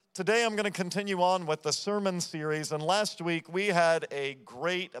Today I'm going to continue on with the sermon series, and last week we had a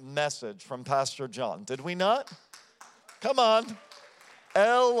great message from Pastor John. Did we not? Come on.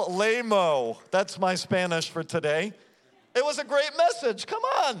 El Lemo. That's my Spanish for today. It was a great message. Come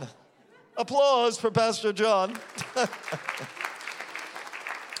on. Applause for Pastor John.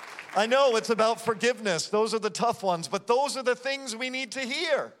 I know it's about forgiveness. Those are the tough ones, but those are the things we need to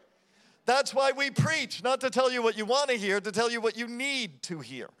hear. That's why we preach, not to tell you what you want to hear, to tell you what you need to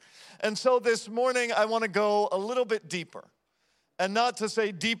hear. And so this morning, I want to go a little bit deeper. And not to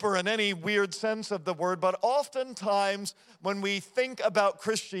say deeper in any weird sense of the word, but oftentimes when we think about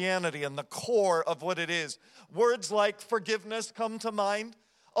Christianity and the core of what it is, words like forgiveness come to mind.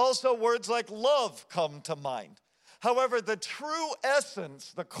 Also, words like love come to mind. However, the true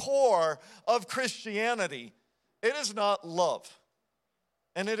essence, the core of Christianity, it is not love.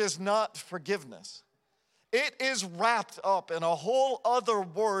 And it is not forgiveness. It is wrapped up in a whole other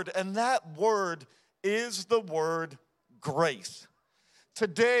word, and that word is the word grace.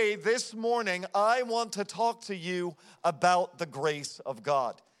 Today, this morning, I want to talk to you about the grace of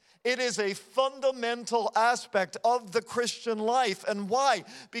God. It is a fundamental aspect of the Christian life. And why?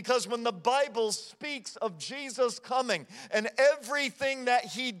 Because when the Bible speaks of Jesus coming and everything that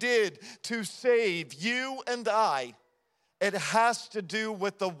he did to save you and I, it has to do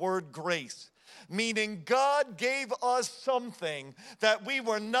with the word grace, meaning God gave us something that we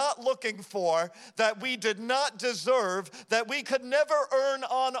were not looking for, that we did not deserve, that we could never earn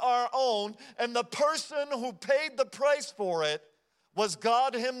on our own, and the person who paid the price for it was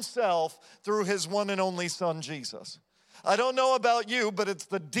God himself through his one and only Son, Jesus. I don't know about you, but it's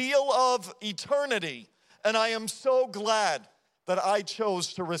the deal of eternity, and I am so glad that I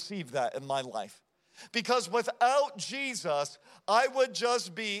chose to receive that in my life. Because without Jesus, I would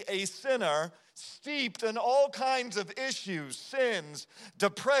just be a sinner steeped in all kinds of issues, sins,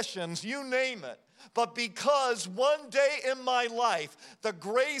 depressions, you name it. But because one day in my life, the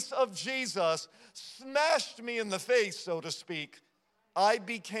grace of Jesus smashed me in the face, so to speak, I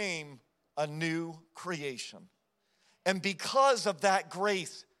became a new creation. And because of that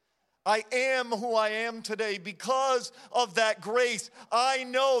grace, I am who I am today. Because of that grace, I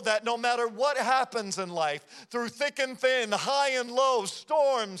know that no matter what happens in life, through thick and thin, high and low,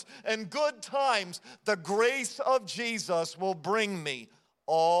 storms and good times, the grace of Jesus will bring me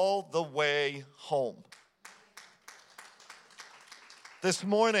all the way home. This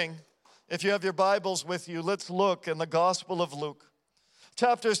morning, if you have your Bibles with you, let's look in the Gospel of Luke,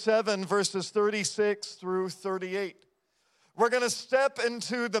 chapter 7, verses 36 through 38. We're going to step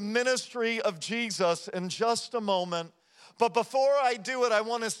into the ministry of Jesus in just a moment. But before I do it, I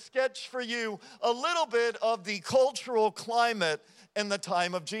want to sketch for you a little bit of the cultural climate in the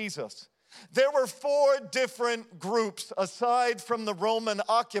time of Jesus. There were 4 different groups aside from the Roman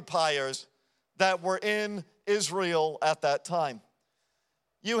occupiers that were in Israel at that time.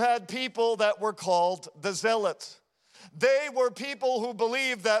 You had people that were called the Zealots. They were people who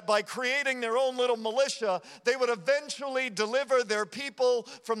believed that by creating their own little militia, they would eventually deliver their people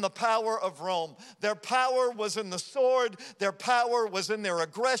from the power of Rome. Their power was in the sword. Their power was in their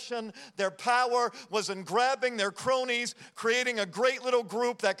aggression. Their power was in grabbing their cronies, creating a great little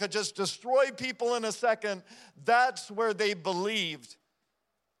group that could just destroy people in a second. That's where they believed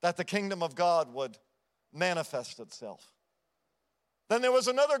that the kingdom of God would manifest itself. Then there was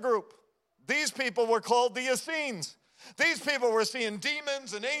another group. These people were called the Essenes. These people were seeing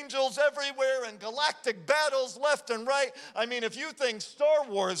demons and angels everywhere and galactic battles left and right. I mean, if you think Star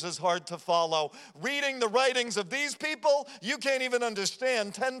Wars is hard to follow, reading the writings of these people, you can't even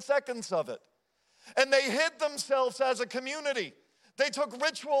understand 10 seconds of it. And they hid themselves as a community. They took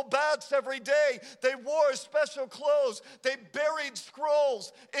ritual baths every day. They wore special clothes. They buried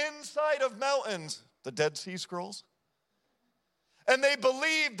scrolls inside of mountains. The Dead Sea Scrolls. And they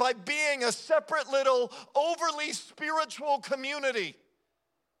believed by being a separate little overly spiritual community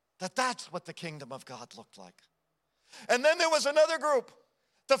that that's what the kingdom of God looked like. And then there was another group,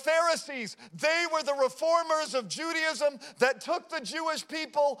 the Pharisees. They were the reformers of Judaism that took the Jewish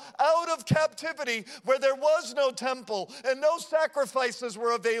people out of captivity where there was no temple and no sacrifices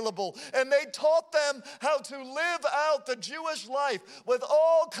were available. And they taught them how to live out the Jewish life with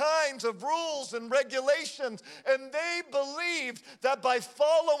all kinds of rules and regulations. And they believed that by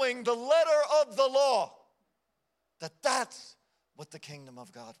following the letter of the law, that's what the kingdom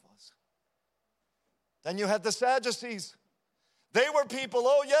of God was. Then you had the Sadducees. They were people,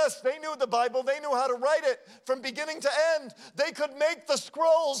 oh yes, they knew the Bible. They knew how to write it from beginning to end. They could make the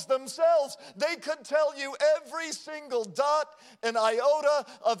scrolls themselves. They could tell you every single dot and iota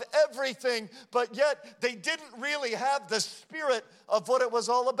of everything, but yet they didn't really have the spirit of what it was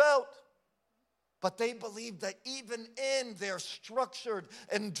all about. But they believed that even in their structured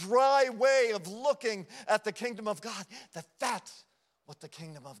and dry way of looking at the kingdom of God, that that's what the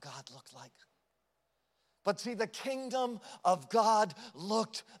kingdom of God looked like. But see, the kingdom of God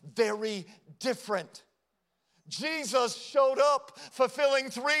looked very different. Jesus showed up fulfilling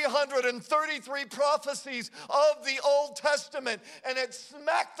 333 prophecies of the Old Testament, and it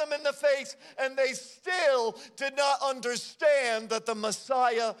smacked them in the face, and they still did not understand that the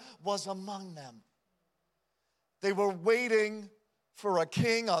Messiah was among them. They were waiting for a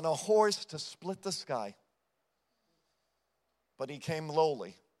king on a horse to split the sky. But he came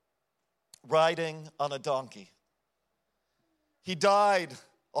lowly, riding on a donkey. He died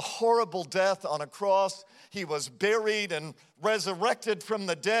a horrible death on a cross. He was buried and resurrected from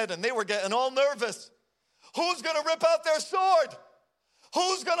the dead, and they were getting all nervous. Who's going to rip out their sword?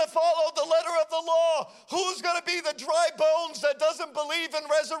 Who's going to follow the letter of the law? Who's going to be the dry bones that doesn't believe in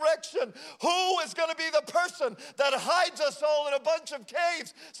resurrection? Who is going to be the person that hides us all in a bunch of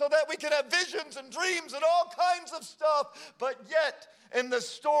caves so that we can have visions and dreams and all kinds of stuff? But yet, in the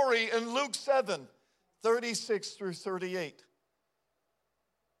story in Luke 7, 36 through 38,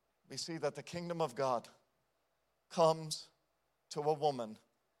 we see that the kingdom of God comes to a woman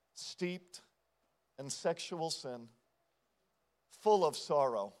steeped in sexual sin, full of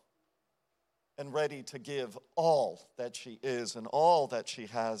sorrow, and ready to give all that she is and all that she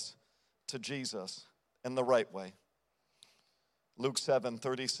has to Jesus in the right way. Luke 7,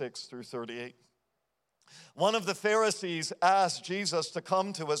 36 through 38. One of the Pharisees asked Jesus to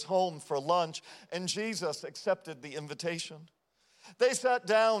come to his home for lunch, and Jesus accepted the invitation. They sat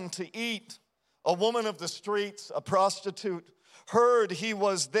down to eat. A woman of the streets, a prostitute, heard he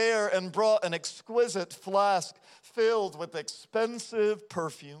was there and brought an exquisite flask filled with expensive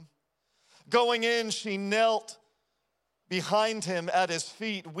perfume. Going in, she knelt behind him at his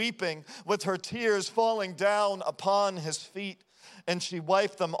feet, weeping, with her tears falling down upon his feet. And she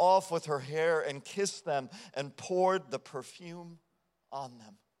wiped them off with her hair and kissed them and poured the perfume on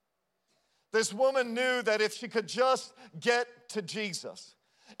them. This woman knew that if she could just get to Jesus,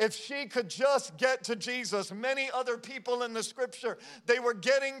 if she could just get to Jesus, many other people in the scripture, they were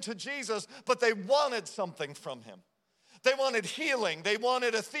getting to Jesus, but they wanted something from him. They wanted healing. They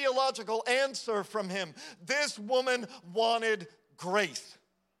wanted a theological answer from him. This woman wanted grace.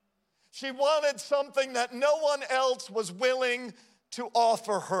 She wanted something that no one else was willing to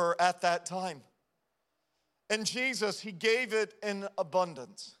offer her at that time. And Jesus, he gave it in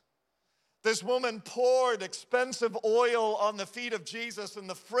abundance. This woman poured expensive oil on the feet of Jesus, and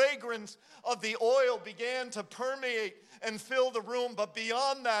the fragrance of the oil began to permeate and fill the room. But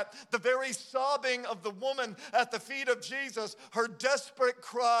beyond that, the very sobbing of the woman at the feet of Jesus, her desperate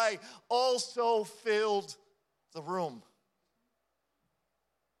cry also filled the room.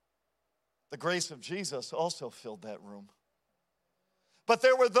 The grace of Jesus also filled that room. But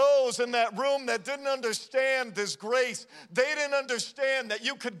there were those in that room that didn't understand this grace. They didn't understand that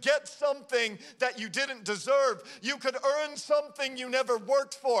you could get something that you didn't deserve. You could earn something you never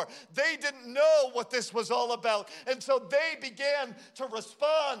worked for. They didn't know what this was all about. And so they began to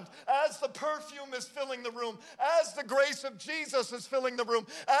respond as the perfume is filling the room, as the grace of Jesus is filling the room,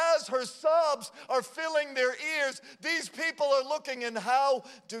 as her sobs are filling their ears. These people are looking, and how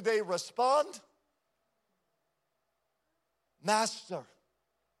do they respond? Master,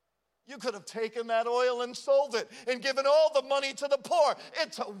 you could have taken that oil and sold it and given all the money to the poor.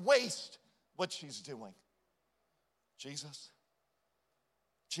 It's a waste what she's doing. Jesus,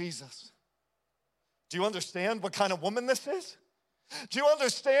 do you understand what kind of woman this is? Do you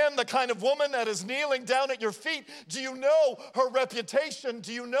understand the kind of woman that is kneeling down at your feet? Do you know her reputation?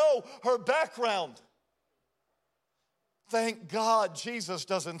 Do you know her background? Thank God Jesus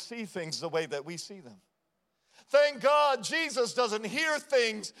doesn't see things the way that we see them. Thank God Jesus doesn't hear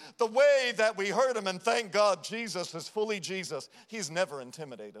things the way that we heard him. And thank God Jesus is fully Jesus. He's never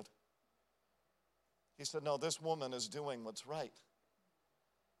intimidated. He said, no, this woman is doing what's right.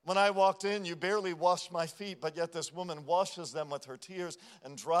 When I walked in, you barely washed my feet, but yet this woman washes them with her tears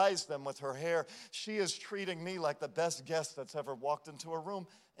and dries them with her hair. She is treating me like the best guest that's ever walked into a room,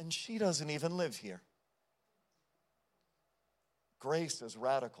 and she doesn't even live here. Grace is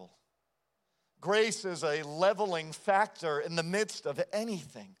radical. Grace is a leveling factor in the midst of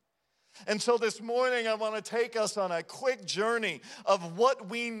anything. And so this morning, I want to take us on a quick journey of what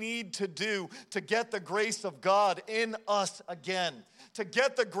we need to do to get the grace of God in us again, to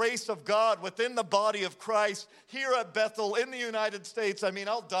get the grace of God within the body of Christ here at Bethel in the United States. I mean,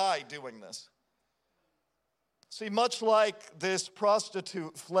 I'll die doing this. See, much like this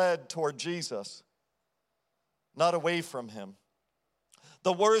prostitute fled toward Jesus, not away from him,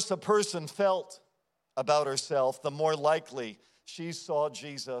 the worse a person felt about herself, the more likely she saw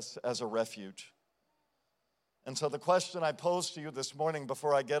Jesus as a refuge. And so the question I pose to you this morning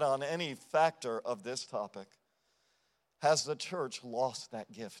before I get on any factor of this topic, has the church lost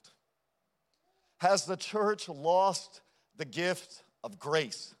that gift? Has the church lost the gift of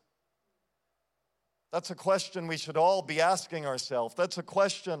grace? That's a question we should all be asking ourselves. That's a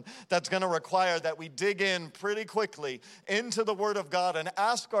question that's going to require that we dig in pretty quickly into the Word of God and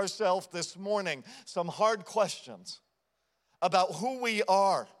ask ourselves this morning some hard questions about who we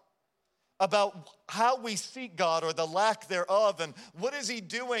are, about how we seek God or the lack thereof, and what is He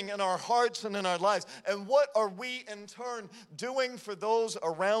doing in our hearts and in our lives, and what are we in turn doing for those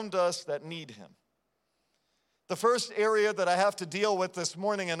around us that need Him. The first area that I have to deal with this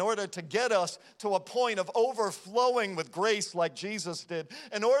morning in order to get us to a point of overflowing with grace like Jesus did,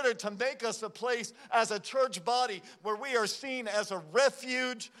 in order to make us a place as a church body where we are seen as a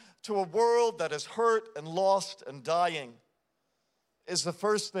refuge to a world that is hurt and lost and dying, is the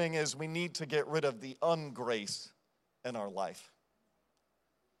first thing is we need to get rid of the ungrace in our life.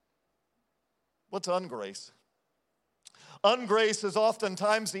 What's ungrace? Ungrace is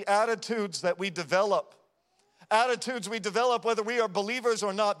oftentimes the attitudes that we develop. Attitudes we develop whether we are believers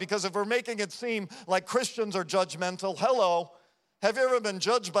or not, because if we're making it seem like Christians are judgmental, hello, have you ever been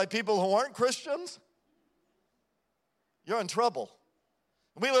judged by people who aren't Christians? You're in trouble.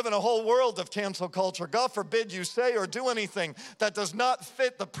 We live in a whole world of cancel culture. God forbid you say or do anything that does not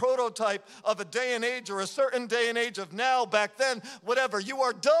fit the prototype of a day and age or a certain day and age of now, back then, whatever. You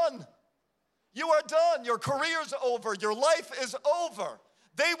are done. You are done. Your career's over. Your life is over.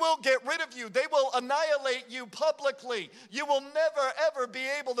 They will get rid of you. They will annihilate you publicly. You will never, ever be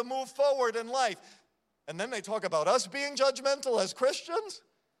able to move forward in life. And then they talk about us being judgmental as Christians.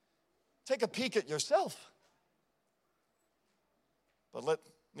 Take a peek at yourself. But let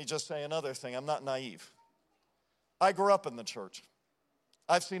me just say another thing. I'm not naive. I grew up in the church.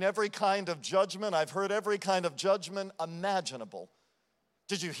 I've seen every kind of judgment. I've heard every kind of judgment imaginable.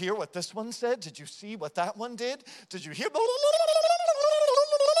 Did you hear what this one said? Did you see what that one did? Did you hear?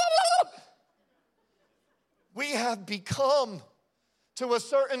 We have become, to a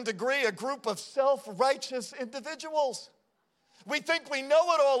certain degree, a group of self-righteous individuals. We think we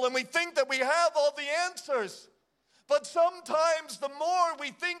know it all, and we think that we have all the answers. But sometimes the more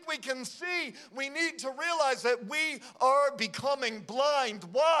we think we can see, we need to realize that we are becoming blind.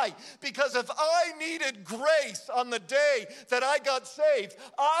 Why? Because if I needed grace on the day that I got saved,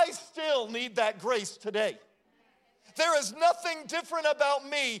 I still need that grace today. There is nothing different about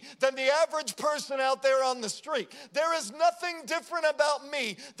me than the average person out there on the street. There is nothing different about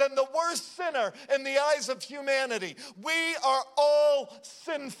me than the worst sinner in the eyes of humanity. We are all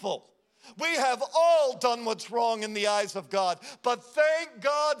sinful. We have all done what's wrong in the eyes of God. But thank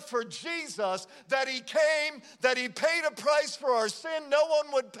God for Jesus that He came, that He paid a price for our sin no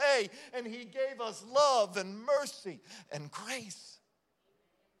one would pay, and He gave us love and mercy and grace.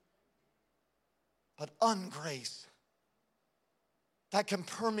 But ungrace, that can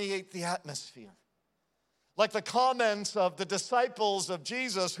permeate the atmosphere. Like the comments of the disciples of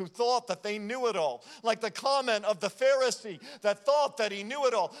Jesus who thought that they knew it all. Like the comment of the Pharisee that thought that he knew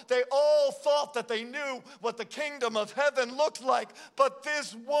it all. They all thought that they knew what the kingdom of heaven looked like. But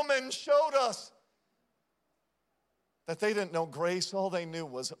this woman showed us that they didn't know grace. All they knew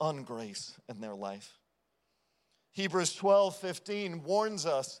was ungrace in their life. Hebrews 12:15 warns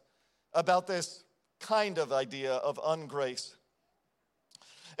us about this kind of idea of ungrace.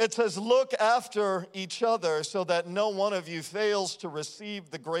 It says, look after each other so that no one of you fails to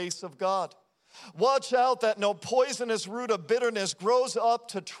receive the grace of God. Watch out that no poisonous root of bitterness grows up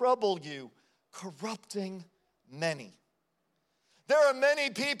to trouble you, corrupting many. There are many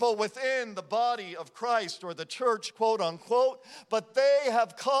people within the body of Christ or the church, quote unquote, but they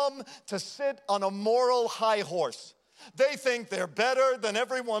have come to sit on a moral high horse. They think they're better than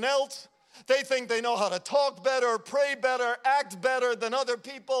everyone else. They think they know how to talk better, pray better, act better than other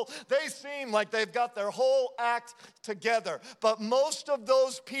people. They seem like they've got their whole act together. But most of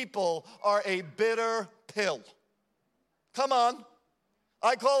those people are a bitter pill. Come on.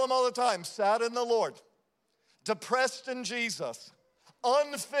 I call them all the time, sad in the Lord, depressed in Jesus,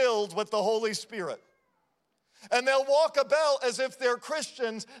 unfilled with the Holy Spirit. And they'll walk about as if they're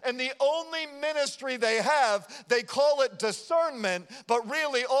Christians, and the only ministry they have, they call it discernment, but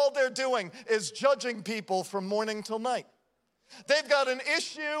really all they're doing is judging people from morning till night. They've got an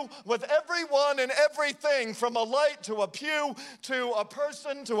issue with everyone and everything, from a light to a pew to a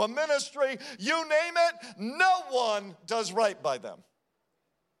person to a ministry. You name it, no one does right by them.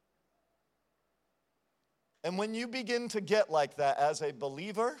 And when you begin to get like that as a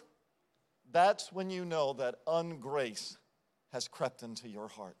believer, that's when you know that ungrace has crept into your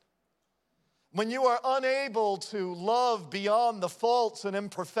heart. When you are unable to love beyond the faults and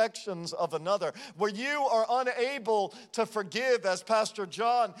imperfections of another, where you are unable to forgive, as Pastor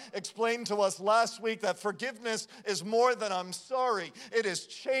John explained to us last week, that forgiveness is more than I'm sorry. It is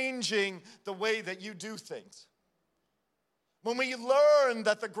changing the way that you do things. When we learn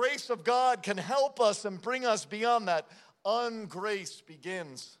that the grace of God can help us and bring us beyond that, ungrace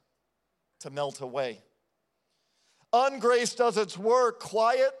begins to melt away. Ungrace does its work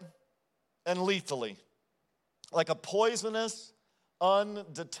quiet and lethally, like a poisonous,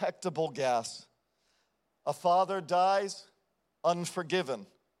 undetectable gas. A father dies unforgiven.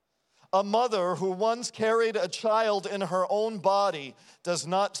 A mother who once carried a child in her own body does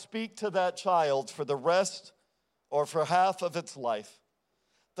not speak to that child for the rest or for half of its life.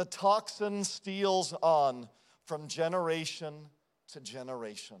 The toxin steals on from generation to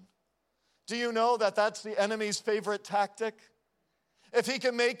generation. Do you know that that's the enemy's favorite tactic? If he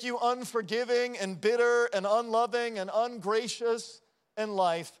can make you unforgiving and bitter and unloving and ungracious in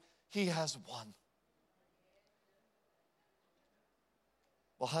life, he has won.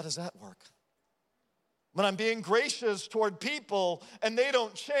 Well, how does that work? When I'm being gracious toward people and they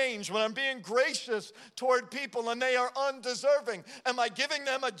don't change, when I'm being gracious toward people and they are undeserving, am I giving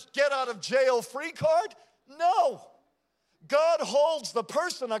them a get-out-of-jail-free card? No. God holds the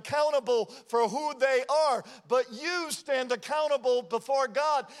person accountable for who they are, but you stand accountable before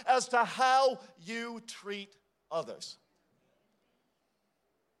God as to how you treat others.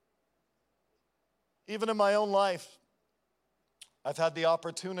 Even in my own life, I've had the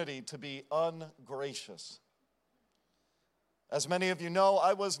opportunity to be ungracious. As many of you know,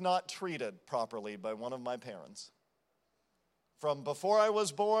 I was not treated properly by one of my parents. From before I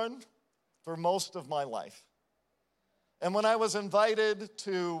was born, for most of my life. And when I was invited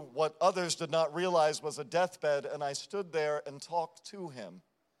to what others did not realize was a deathbed, and I stood there and talked to him,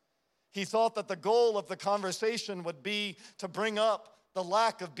 he thought that the goal of the conversation would be to bring up the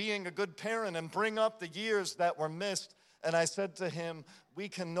lack of being a good parent and bring up the years that were missed. And I said to him, we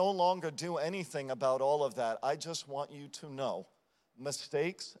can no longer do anything about all of that. I just want you to know,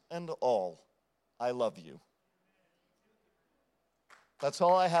 mistakes and all, I love you. That's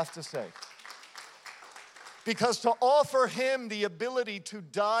all I have to say. Because to offer him the ability to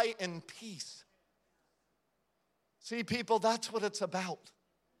die in peace. See, people, that's what it's about.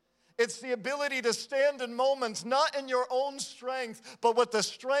 It's the ability to stand in moments, not in your own strength, but with the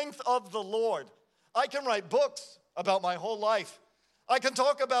strength of the Lord. I can write books about my whole life. I can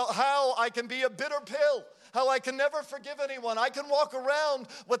talk about how I can be a bitter pill, how I can never forgive anyone. I can walk around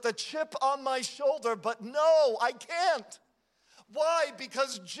with a chip on my shoulder, but no, I can't. Why?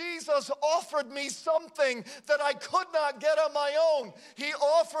 Because Jesus offered me something that I could not get on my own. He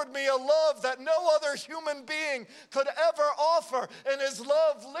offered me a love that no other human being could ever offer. And his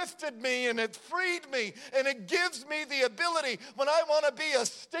love lifted me and it freed me. And it gives me the ability, when I want to be a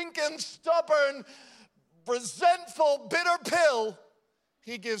stinking, stubborn, resentful, bitter pill,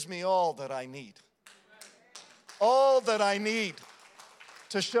 he gives me all that I need. All that I need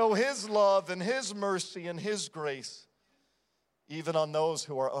to show his love and his mercy and his grace, even on those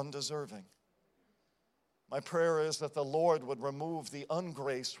who are undeserving. My prayer is that the Lord would remove the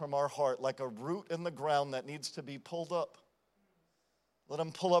ungrace from our heart like a root in the ground that needs to be pulled up. Let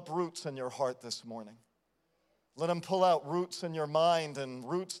him pull up roots in your heart this morning. Let him pull out roots in your mind and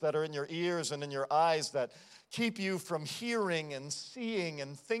roots that are in your ears and in your eyes that keep you from hearing and seeing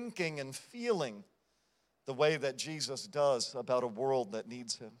and thinking and feeling the way that Jesus does about a world that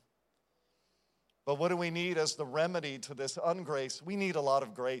needs him. But what do we need as the remedy to this ungrace? We need a lot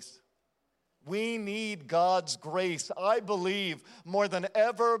of grace. We need God's grace, I believe, more than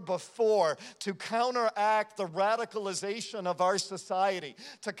ever before, to counteract the radicalization of our society,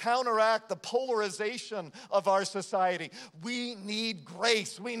 to counteract the polarization of our society. We need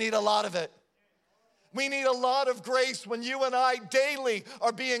grace. We need a lot of it. We need a lot of grace when you and I daily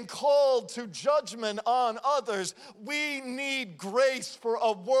are being called to judgment on others. We need grace for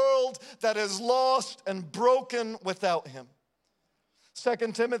a world that is lost and broken without him.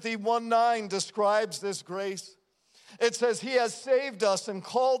 2 Timothy 1:9 describes this grace. It says, he has saved us and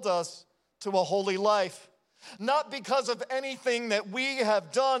called us to a holy life, Not because of anything that we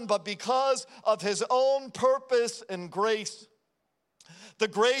have done, but because of his own purpose and grace. The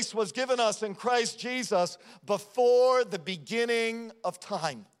grace was given us in Christ Jesus before the beginning of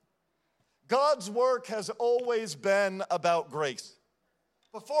time. God's work has always been about grace.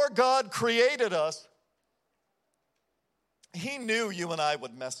 Before God created us, he knew you and I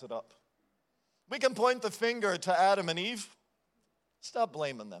would mess it up. We can point the finger to Adam and Eve. Stop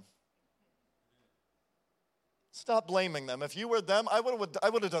blaming them. Stop blaming them. If you were them, I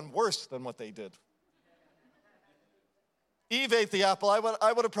would have done worse than what they did. Eve ate the apple. I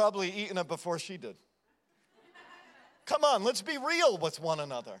would have probably eaten it before she did. Come on, let's be real with one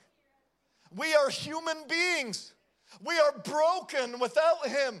another. We are human beings. We are broken without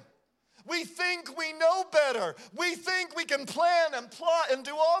him. We think we know better. We think we can plan and plot and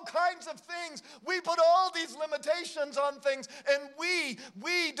do all kinds of things. We put all these limitations on things, and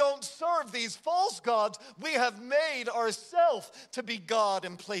we don't serve these false gods. We have made ourselves to be God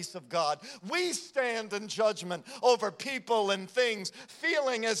in place of God. We stand in judgment over people and things,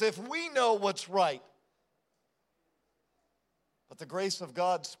 feeling as if we know what's right. But the grace of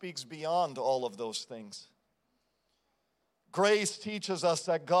God speaks beyond all of those things. Grace teaches us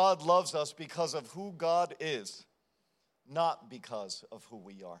that God loves us because of who God is, not because of who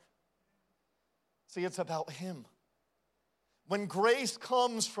we are. See, it's about him. When grace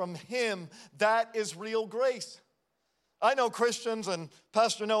comes from him, that is real grace. I know Christians, and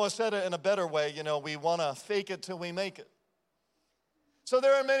Pastor Noah said it in a better way, we want to fake it till we make it. So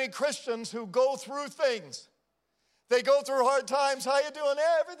there are many Christians who go through things. They go through hard times. How you doing?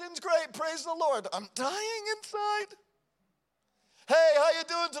 Hey, everything's great. Praise the Lord. I'm dying inside. Hey, how you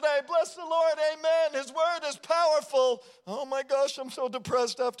doing today? Bless the Lord, amen. His word is powerful. Oh my gosh, I'm so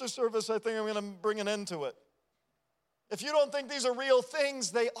depressed after service, I think I'm going to bring an end to it. If you don't think these are real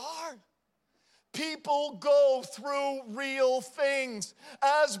things, they are. People go through real things.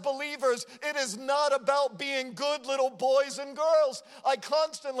 As believers, it is not about being good little boys and girls. I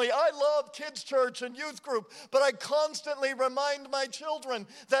love kids' church and youth group, but I constantly remind my children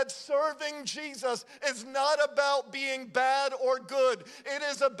that serving Jesus is not about being bad or good. It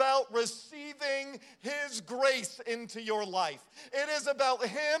is about receiving his grace into your life. It is about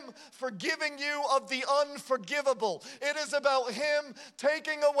him forgiving you of the unforgivable. It is about him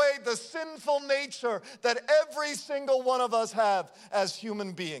taking away the sinful nature that every single one of us have as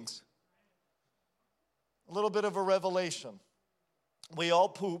human beings. A little bit of a revelation. We all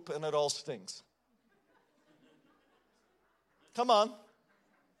poop and it all stings. Come on.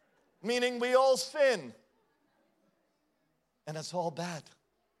 Meaning we all sin. And it's all bad.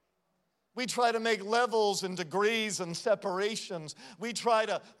 We try to make levels and degrees and separations. We try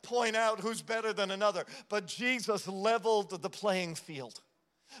to point out who's better than another. But Jesus leveled the playing field.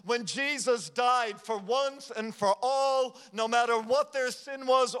 When Jesus died for once and for all, no matter what their sin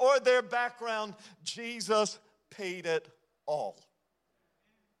was or their background, Jesus paid it all.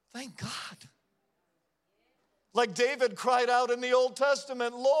 Thank God. Like David cried out in the Old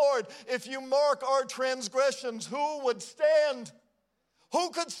Testament, Lord, if you mark our transgressions, who would stand?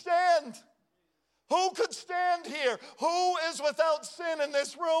 Who could stand? Who could stand here? Who is without sin in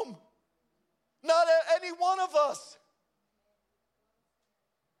this room? Not any one of us.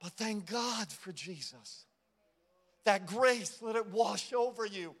 But thank God for Jesus. That grace, let it wash over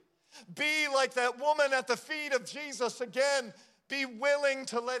you. Be like that woman at the feet of Jesus again. Be willing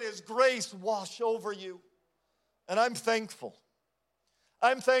to let his grace wash over you. And I'm thankful.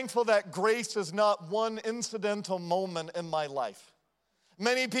 I'm thankful that grace is not one incidental moment in my life.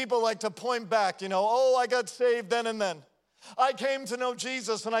 Many people like to point back, I got saved then and then. I came to know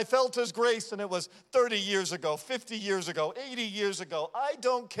Jesus and I felt his grace and it was 30 years ago, 50 years ago, 80 years ago. I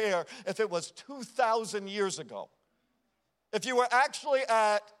don't care if it was 2,000 years ago. If you were actually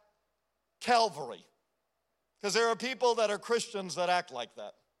at Calvary, because there are people that are Christians that act like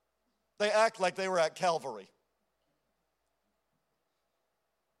that. They act like they were at Calvary.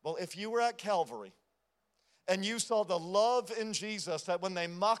 Well, if you were at Calvary, and you saw the love in Jesus, that when they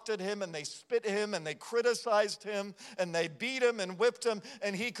mocked at him and they spit him and they criticized him and they beat him and whipped him,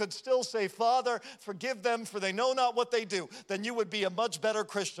 and he could still say, Father, forgive them for they know not what they do, then you would be a much better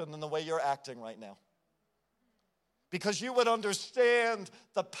Christian than the way you're acting right now. Because you would understand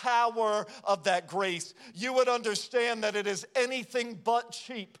the power of that grace. You would understand that it is anything but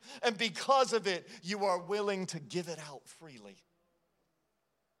cheap. And because of it, you are willing to give it out freely.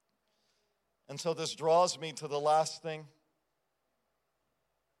 And so this draws me to the last thing.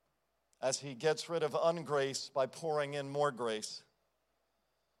 As he gets rid of ungrace by pouring in more grace,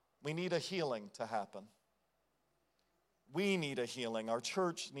 we need a healing to happen. We need a healing. Our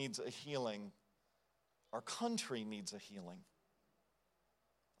church needs a healing Our country needs a healing.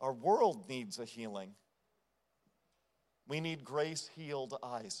 Our world needs a healing. We need grace-healed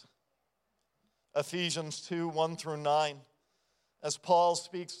eyes. Ephesians 2, 1 through 9. As Paul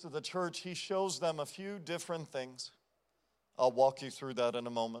speaks to the church, he shows them a few different things. I'll walk you through that in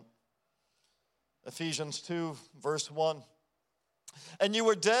a moment. Ephesians 2, verse 1. And you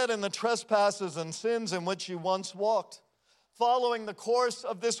were dead in the trespasses and sins in which you once walked, following the course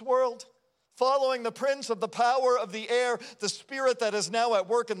of this world, following the prince of the power of the air, the spirit that is now at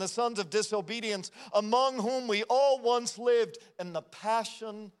work in the sons of disobedience, among whom we all once lived in the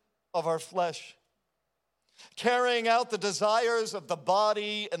passion of our flesh, carrying out the desires of the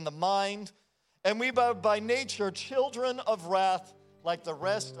body and the mind, and we by nature children of wrath like the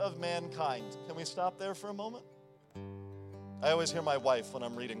rest of mankind. Can we stop there for a moment? I always hear my wife when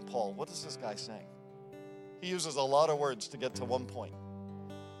I'm reading Paul. What is this guy saying? He uses a lot of words to get to one point.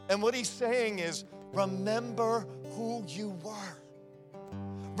 And what he's saying is, remember who you were.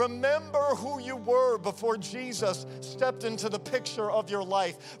 Remember who you were before Jesus stepped into the picture of your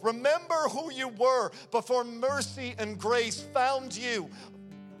life. Remember who you were before mercy and grace found you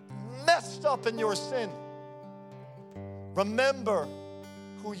messed up in your sin. Remember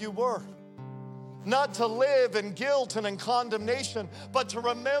who you were. Not to live in guilt and in condemnation, but to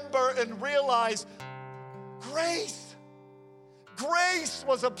remember and realize grace. Grace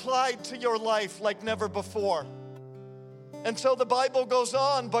was applied to your life like never before. And so the Bible goes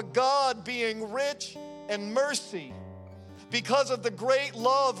on, but God, being rich in mercy, because of the great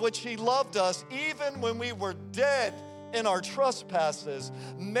love which he loved us, even when we were dead in our trespasses,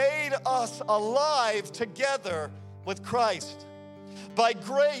 made us alive together with Christ. By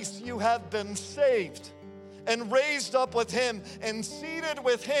grace you have been saved and raised up with him and seated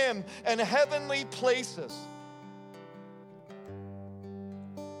with him in heavenly places,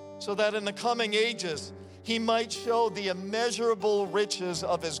 so that in the coming ages he might show the immeasurable riches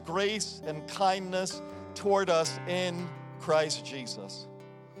of his grace and kindness toward us in Christ Jesus.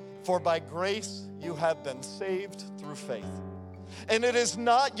 For by grace you have been saved through faith. And it is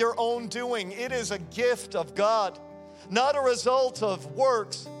not your own doing, it is a gift of God, not a result of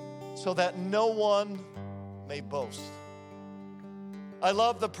works, so that no one may boast. I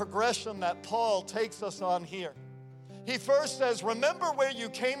love the progression that Paul takes us on here. He first says, remember where you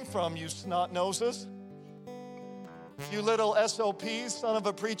came from, you snot noses. You little SOPs, son of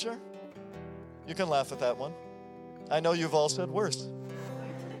a preacher. You can laugh at that one. I know you've all said worse.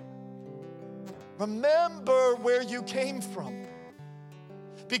 Remember where you came from.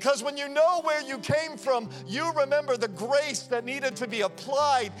 Because when you know where you came from, you remember the grace that needed to be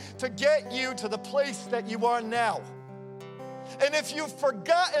applied to get you to the place that you are now. And if you've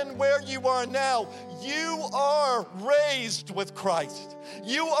forgotten where you are now, you are raised with Christ.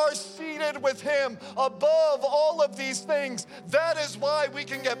 You are seated with him above all of these things. That is why we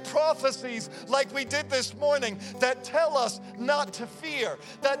can get prophecies like we did this morning that tell us not to fear,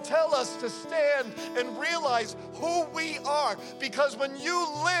 that tell us to stand and realize who we are. Because when you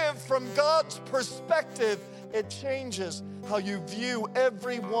live from God's perspective, it changes how you view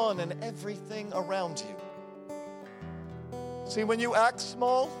everyone and everything around you. See, when you act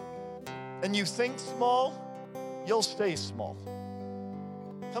small and you think small, you'll stay small.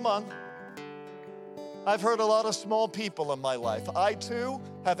 Come on. I've heard a lot of small people in my life. I too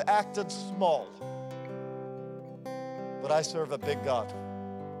have acted small. But I serve a big God.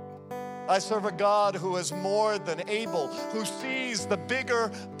 I serve a God who is more than able, who sees the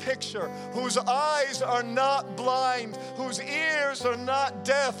bigger picture, whose eyes are not blind, whose ears are not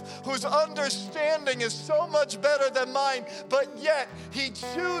deaf, whose understanding is so much better than mine, but yet he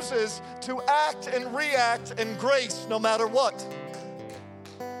chooses to act and react in grace no matter what.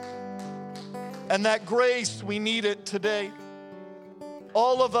 And that grace, we need it today.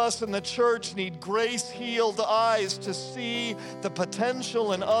 All of us in the church need grace-healed eyes to see the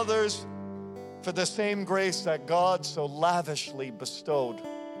potential in others for the same grace that God so lavishly bestowed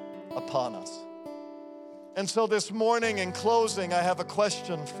upon us. And so this morning, in closing, I have a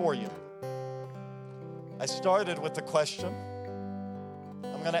question for you. I started with the question.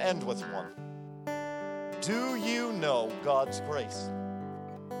 I'm going to end with one. Do you know God's grace?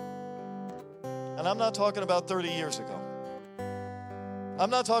 And I'm not talking about 30 years ago.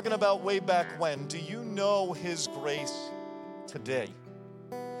 I'm not talking about way back when. Do you know his grace today?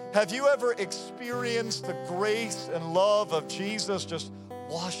 Have you ever experienced the grace and love of Jesus just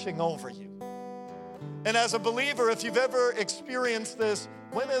washing over you? And as a believer, if you've ever experienced this,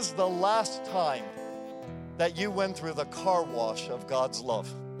 when is the last time that you went through the car wash of God's love?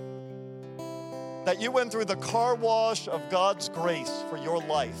 That you went through the car wash of God's grace for your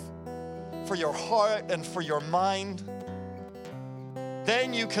life? for your heart and for your mind.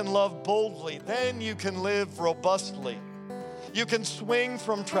 Then you can love boldly. Then you can live robustly. You can swing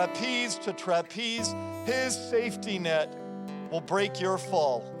from trapeze to trapeze. His safety net will break your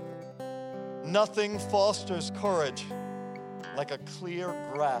fall. Nothing fosters courage like a clear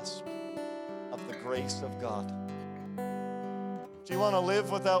grasp of the grace of God. Do you want to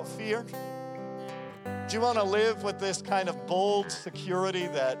live without fear? Do you want to live with this kind of bold security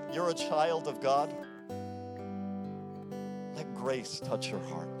that you're a child of God? Let grace touch your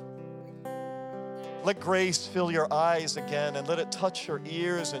heart. Let grace fill your eyes again, and let it touch your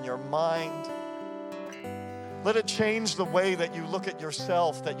ears and your mind. Let it change the way that you look at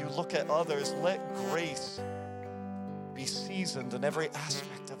yourself, that you look at others. Let grace be seasoned in every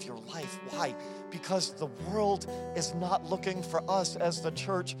aspect of your life. Why? Because the world is not looking for us as the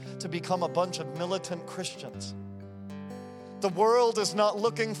church to become a bunch of militant Christians. The world is not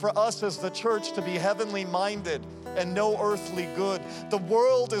looking for us as the church to be heavenly minded and no earthly good. The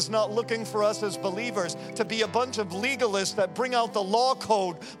world is not looking for us as believers to be a bunch of legalists that bring out the law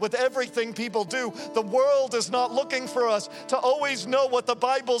code with everything people do. The world is not looking for us to always know what the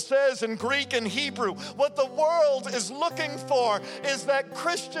Bible says in Greek and Hebrew. What the world is looking for is that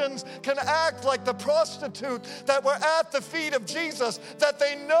Christians can act like the prostitute, that we're at the feet of Jesus, that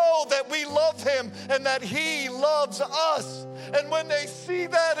they know that we love him and that he loves us. And when they see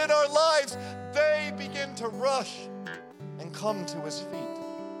that in our lives, they begin to rush and come to his feet.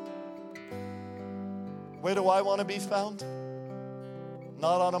 Where do I want to be found?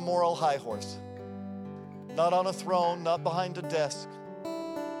 Not on a moral high horse, not on a throne, not behind a desk.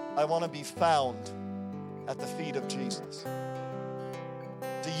 I want to be found at the feet of Jesus.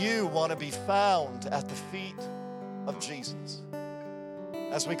 Do you want to be found at the feet of Jesus?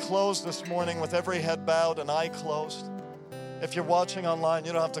 As we close this morning with every head bowed and eye closed, if you're watching online,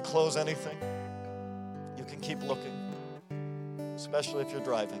 you don't have to close anything. You can keep looking, especially if you're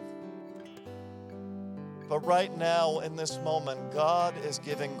driving. But right now, in this moment, God is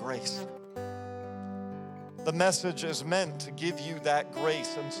giving grace. The message is meant to give you that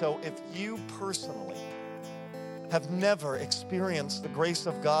grace. And so if you personally have never experienced the grace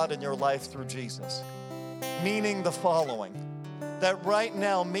of God in your life through Jesus, meaning the following, that right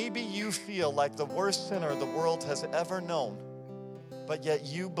now maybe you feel like the worst sinner the world has ever known, but yet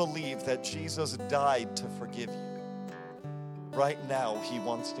you believe that Jesus died to forgive you. Right now, he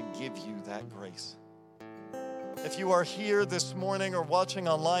wants to give you that grace. If you are here this morning or watching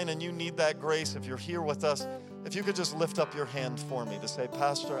online and you need that grace, if you're here with us, if you could just lift up your hand for me to say,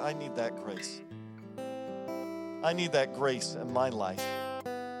 Pastor, I need that grace. I need that grace in my life.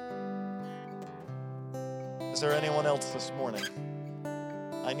 Is there anyone else this morning?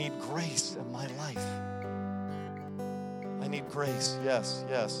 I need grace in my life. I need grace. Yes,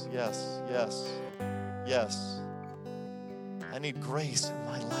 yes, yes, yes, yes. I need grace in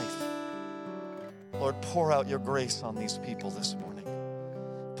my life. Lord, pour out your grace on these people this morning.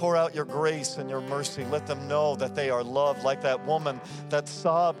 Pour out your grace and your mercy. Let them know that they are loved, like that woman that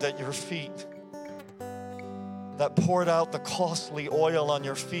sobbed at your feet, that poured out the costly oil on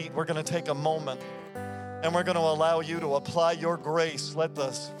your feet. We're going to take a moment and we're going to allow you to apply your grace. Let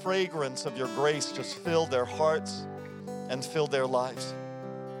the fragrance of your grace just fill their hearts and fill their lives.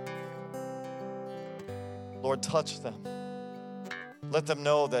 Lord, touch them. Let them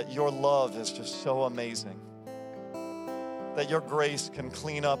know that your love is just so amazing, that your grace can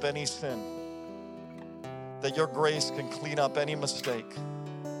clean up any sin, that your grace can clean up any mistake,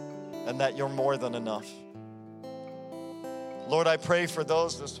 and that you're more than enough. Lord, I pray for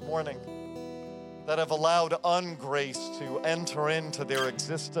those this morning that have allowed ungrace to enter into their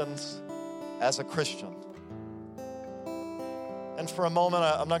existence as a Christian. And for a moment,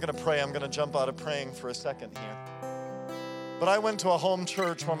 I'm not going to pray. I'm going to jump out of praying for a second here. But I went to a home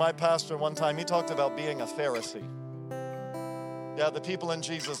church where my pastor one time, he talked about being a Pharisee. Yeah, the people in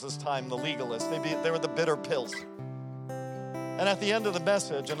Jesus' time, the legalists, they were the bitter pills. And at the end of the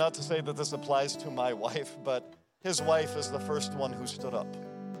message, and not to say that this applies to my wife, but his wife is the first one who stood up.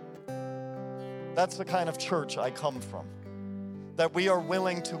 That's the kind of church I come from. That we are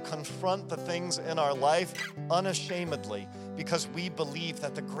willing to confront the things in our life unashamedly because we believe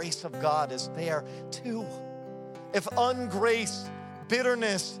that the grace of God is there too. If ungrace,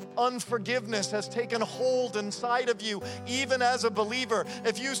 bitterness, unforgiveness has taken hold inside of you, even as a believer,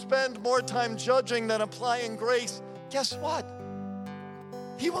 if you spend more time judging than applying grace, guess what?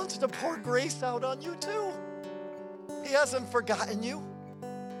 He wants to pour grace out on you too. He hasn't forgotten you.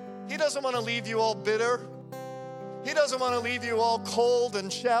 He doesn't want to leave you all bitter. He doesn't want to leave you all cold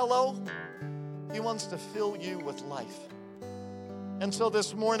and shallow. He wants to fill you with life. And so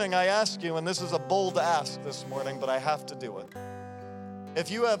this morning I ask you, and this is a bold ask this morning, but I have to do it.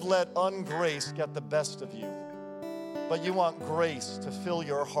 If you have let ungrace get the best of you, but you want grace to fill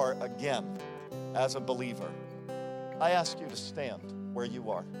your heart again as a believer, I ask you to stand where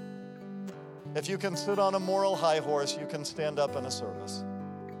you are. If you can sit on a moral high horse, you can stand up in a service.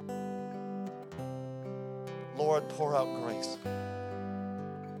 Lord, pour out grace.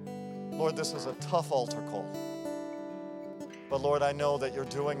 Lord, this is a tough altar call. But Lord, I know that you're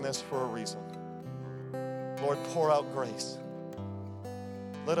doing this for a reason. Lord, pour out grace.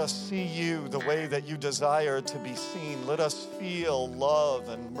 Let us see you the way that you desire to be seen. Let us feel love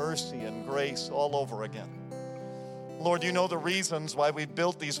and mercy and grace all over again. Lord, you know the reasons why we've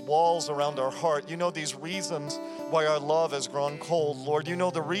built these walls around our heart. You know these reasons why our love has grown cold. Lord, you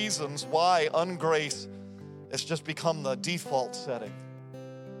know the reasons why ungrace has just become the default setting.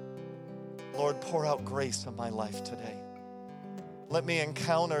 Lord, pour out grace in my life today. Let me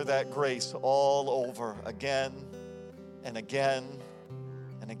encounter that grace all over again and again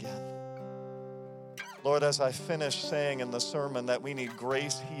and again. Lord, as I finish saying in the sermon that we need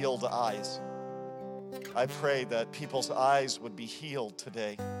grace-healed eyes, I pray that people's eyes would be healed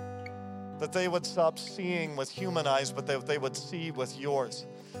today, that they would stop seeing with human eyes, but that they would see with yours.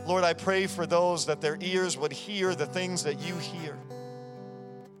 Lord, I pray for those that their ears would hear the things that you hear,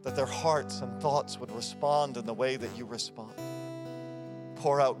 that their hearts and thoughts would respond in the way that you respond.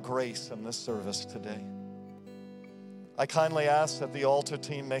 Pour out grace in this service today. I kindly ask that the altar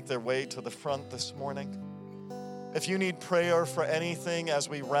team make their way to the front this morning. If you need prayer for anything as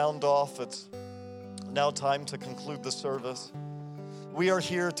we round off, it's now time to conclude the service. We are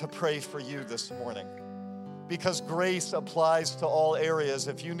here to pray for you this morning because grace applies to all areas.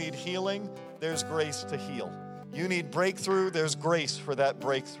 If you need healing, there's grace to heal. You need breakthrough, there's grace for that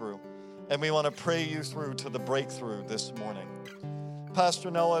breakthrough. And we want to pray you through to the breakthrough this morning.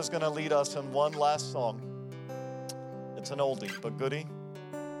 Pastor Noah is going to lead us in one last song. It's an oldie but goodie,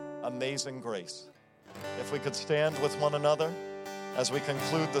 Amazing Grace. If we could stand with one another as we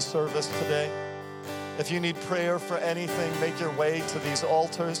conclude the service today. If you need prayer for anything, make your way to these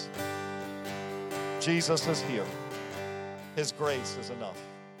altars. Jesus is here. His grace is enough.